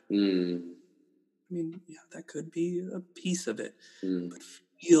word. I mean, yeah, that could be a piece of it, but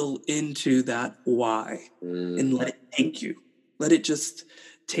feel into that why and let it take you. Let it just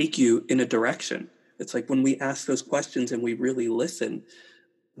take you in a direction. It's like when we ask those questions and we really listen,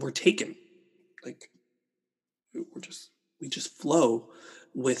 we're taken. Like we just flow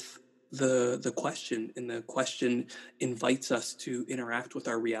with the question, and the question invites us to interact with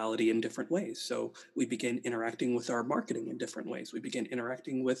our reality in different ways. So we begin interacting with our marketing in different ways. We begin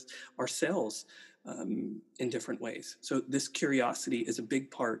interacting with our sales in different ways. So this curiosity is a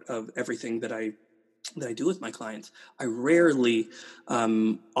big part of everything that I do with my clients. I rarely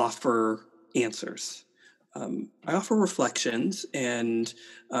offer answers. I offer reflections and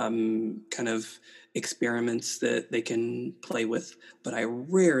kind of experiments that they can play with, but I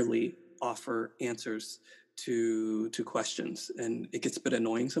rarely offer answers to questions, and it gets a bit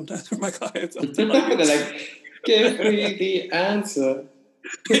annoying sometimes for my clients. They're like, give me the answer.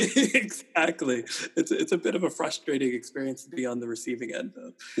 Exactly. It's a bit of a frustrating experience to be on the receiving end,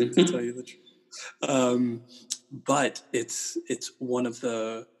 though, to tell you the truth. But it's one of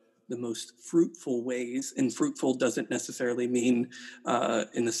the most fruitful ways, and fruitful doesn't necessarily mean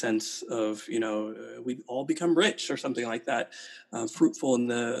in the sense of we all become rich or something like that. Fruitful in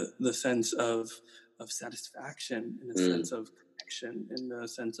the sense of satisfaction, in the sense of connection, in the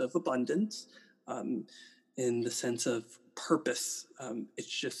sense of abundance, in the sense of purpose. It's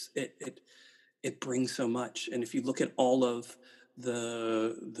just it brings so much. And if you look at all of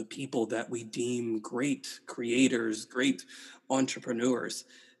the people that we deem great creators, great entrepreneurs,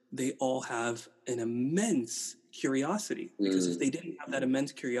 they all have an immense curiosity, because if they didn't have that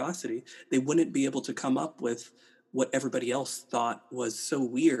immense curiosity, they wouldn't be able to come up with what everybody else thought was so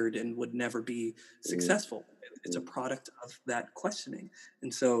weird and would never be successful. It's a product of that questioning.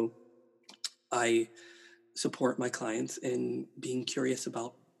 And so I support my clients in being curious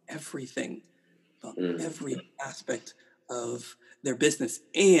about everything, about every aspect of their business.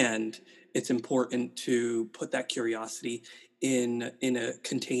 And it's important to put that curiosity in a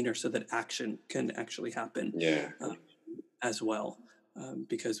container so that action can actually happen as well.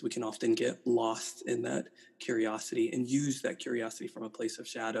 Because we can often get lost in that curiosity and use that curiosity from a place of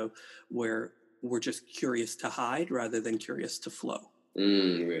shadow where we're just curious to hide rather than curious to flow.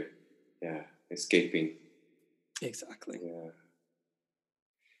 Escaping. Exactly. Yeah.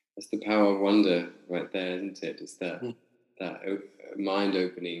 That's the power of wonder right there, isn't it? It's that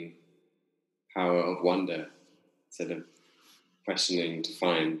mind-opening power of wonder instead of questioning to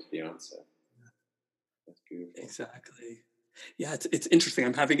find the answer. That's beautiful. Exactly. Yeah, it's interesting.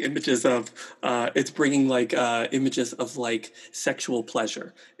 I'm having images of it's bringing like images of like sexual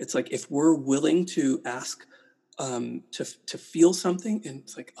pleasure. It's like if we're willing to ask to feel something, and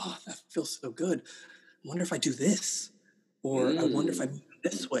it's like, oh, that feels so good. I wonder if I do this, or I wonder if I move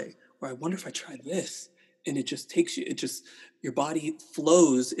this way, or I wonder if I try this, and it just takes you. Your body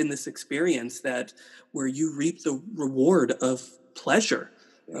flows in this experience that where you reap the reward of pleasure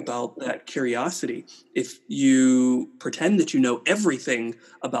about that curiosity. If you pretend that you know everything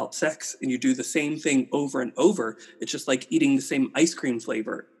about sex and you do the same thing over and over, it's just like eating the same ice cream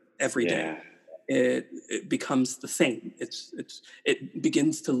flavor every day. It becomes the same. It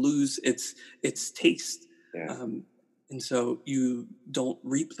begins to lose its taste. And so you don't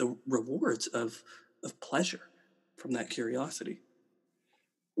reap the rewards of pleasure from that curiosity.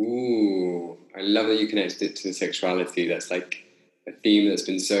 Ooh, I love that you connected it to sexuality. That's like a theme that's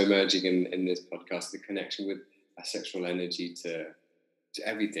been so emerging in this podcast, the connection with our sexual energy to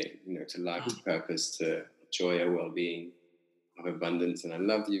everything, to life, to purpose, to joy, or well-being, of abundance. And I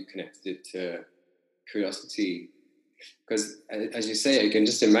love that you connected it to curiosity, because as you say, I can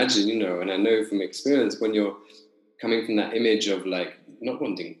just imagine, and I know from experience, when you're coming from that image of like not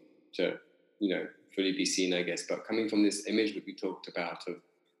wanting to, fully be seen, I guess, but coming from this image that we talked about of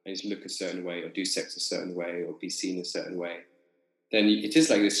I need to look a certain way or do sex a certain way or be seen a certain way, then it is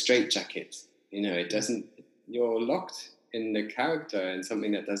like a straitjacket. It doesn't, you're locked in the character and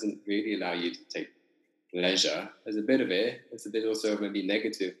something that doesn't really allow you to take pleasure. There's a bit of it. There's a bit also of maybe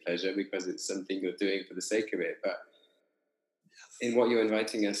negative pleasure because it's something you're doing for the sake of it. But in what you're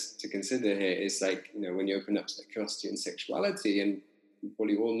inviting us to consider here is like, when you open up to curiosity and sexuality, and you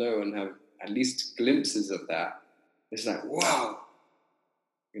probably all know and have at least glimpses of that, it's like, wow,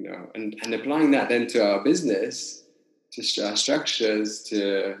 and applying that then to our business, to our structures, to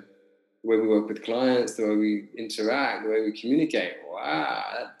the way we work with clients, the way we interact, the way we communicate. Wow,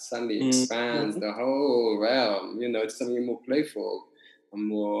 that suddenly expands the whole realm, to something more playful and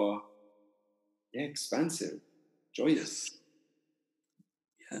more expansive, joyous.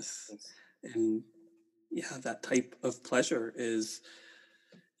 Yes. And that type of pleasure is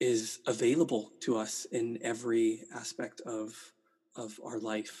available to us in every aspect of our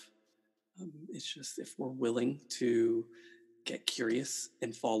life. It's just if we're willing to get curious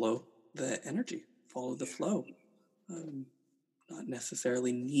and follow the energy, follow the flow, not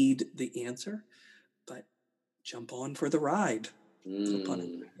necessarily need the answer, but jump on for the ride.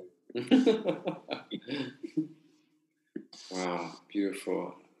 Wow,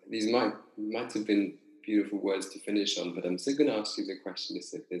 beautiful. These might have been beautiful words to finish on, but I'm still going to ask you the question: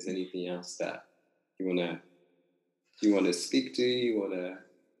 is if there's anything else that you want to speak to, you want to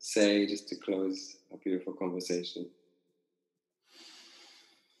say, just to close a beautiful conversation.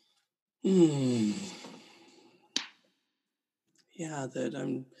 Yeah, I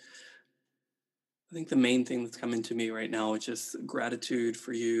think the main thing that's coming to me right now is just gratitude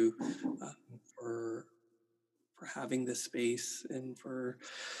for you, for having this space, and for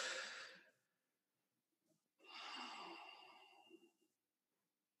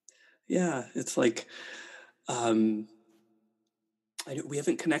it's like we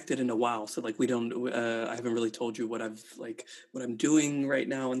haven't connected in a while, so like we don't. I haven't really told you what I'm doing right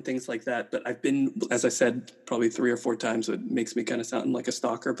now and things like that. But I've been, as I said, probably 3 or 4 times. It makes me kind of sound like a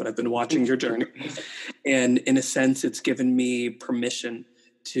stalker, but I've been watching your journey, and in a sense, it's given me permission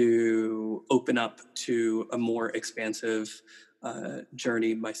to open up to a more expansive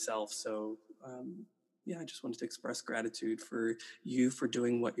journey myself. So. I just wanted to express gratitude for you for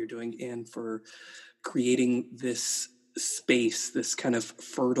doing what you're doing and for creating this space, this kind of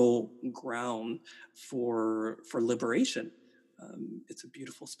fertile ground for liberation. It's a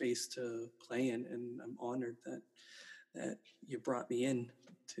beautiful space to play in, and I'm honored that you brought me in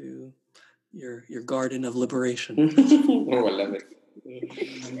to your garden of liberation. Oh, I love it.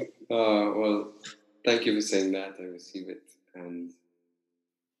 Well, thank you for saying that. I receive it, and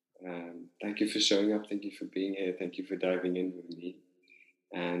thank you for showing up. Thank you for being here. Thank you for diving in with me.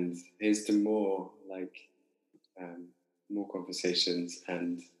 And here's to more conversations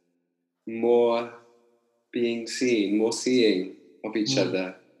and more being seen, more seeing of each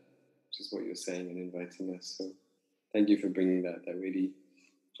other, which is what you're saying and inviting us. So thank you for bringing that. I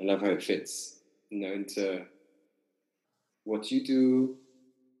love how it fits, into what you do,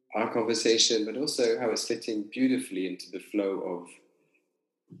 our conversation, but also how it's fitting beautifully into the flow of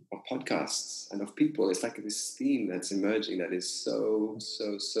podcasts and of people. It's like this theme that's emerging that is so,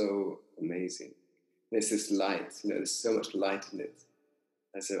 so, so amazing. There's this light, there's so much light in it.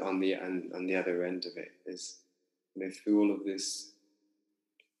 As on the other end of it is, through all of this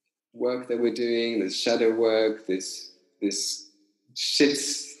work that we're doing, this shadow work, this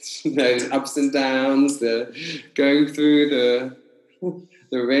shifts, those ups and downs, the going through the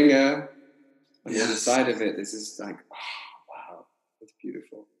ringer. On the other side of it, this is like, wow, it's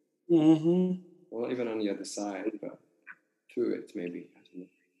beautiful. Well, even on the other side, but through it, maybe. I don't know.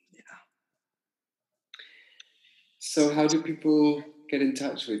 Yeah. So how do people get in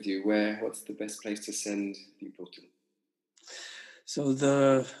touch with you? What's the best place to send people to? So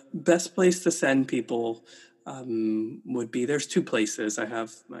the best place to send people would be, there's 2 places. I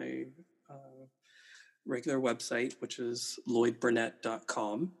have my regular website, which is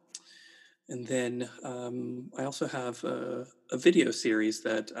lloydburnett.com. And then I also have a video series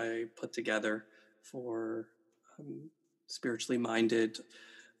that I put together for spiritually minded,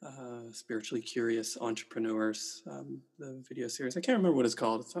 spiritually curious entrepreneurs. The video series, I can't remember what it's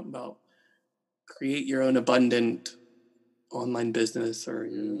called. It's something about create your own abundant online business or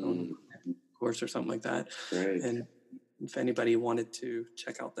your own course or something like that. Great. And if anybody wanted to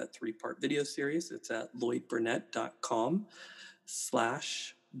check out that 3-part video series, it's at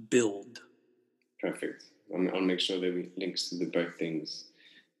lloydburnett.com/build. Perfect. I'll make sure there are links to both things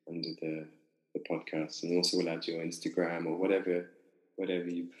under the podcast, and also we'll add your Instagram or whatever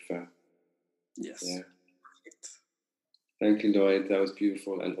you prefer. Yes. Yeah. Perfect. Thank you, Lloyd. That was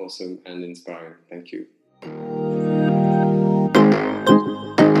beautiful and awesome and inspiring. Thank you.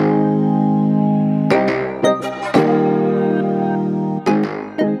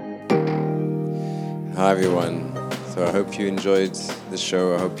 Hi everyone. So I hope you enjoyed the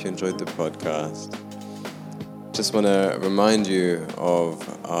show. I hope you enjoyed the podcast. Just want to remind you of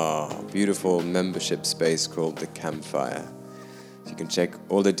our beautiful membership space called The Campfire. You can check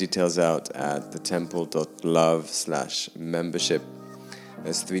all the details out at thetemple.love/membership.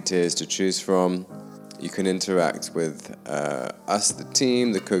 There's 3 tiers to choose from. You can interact with us, the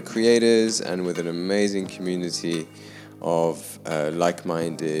team, the co-creators, and with an amazing community of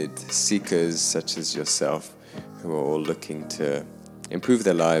like-minded seekers such as yourself, who are all looking to improve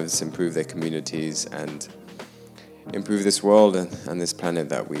their lives, improve their communities, and improve this world and this planet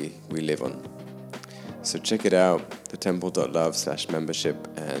that we live on. So check it out, thetemple.love/membership,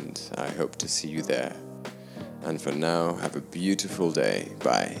 and I hope to see you there. And for now, have a beautiful day.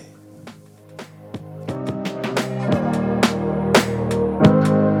 Bye.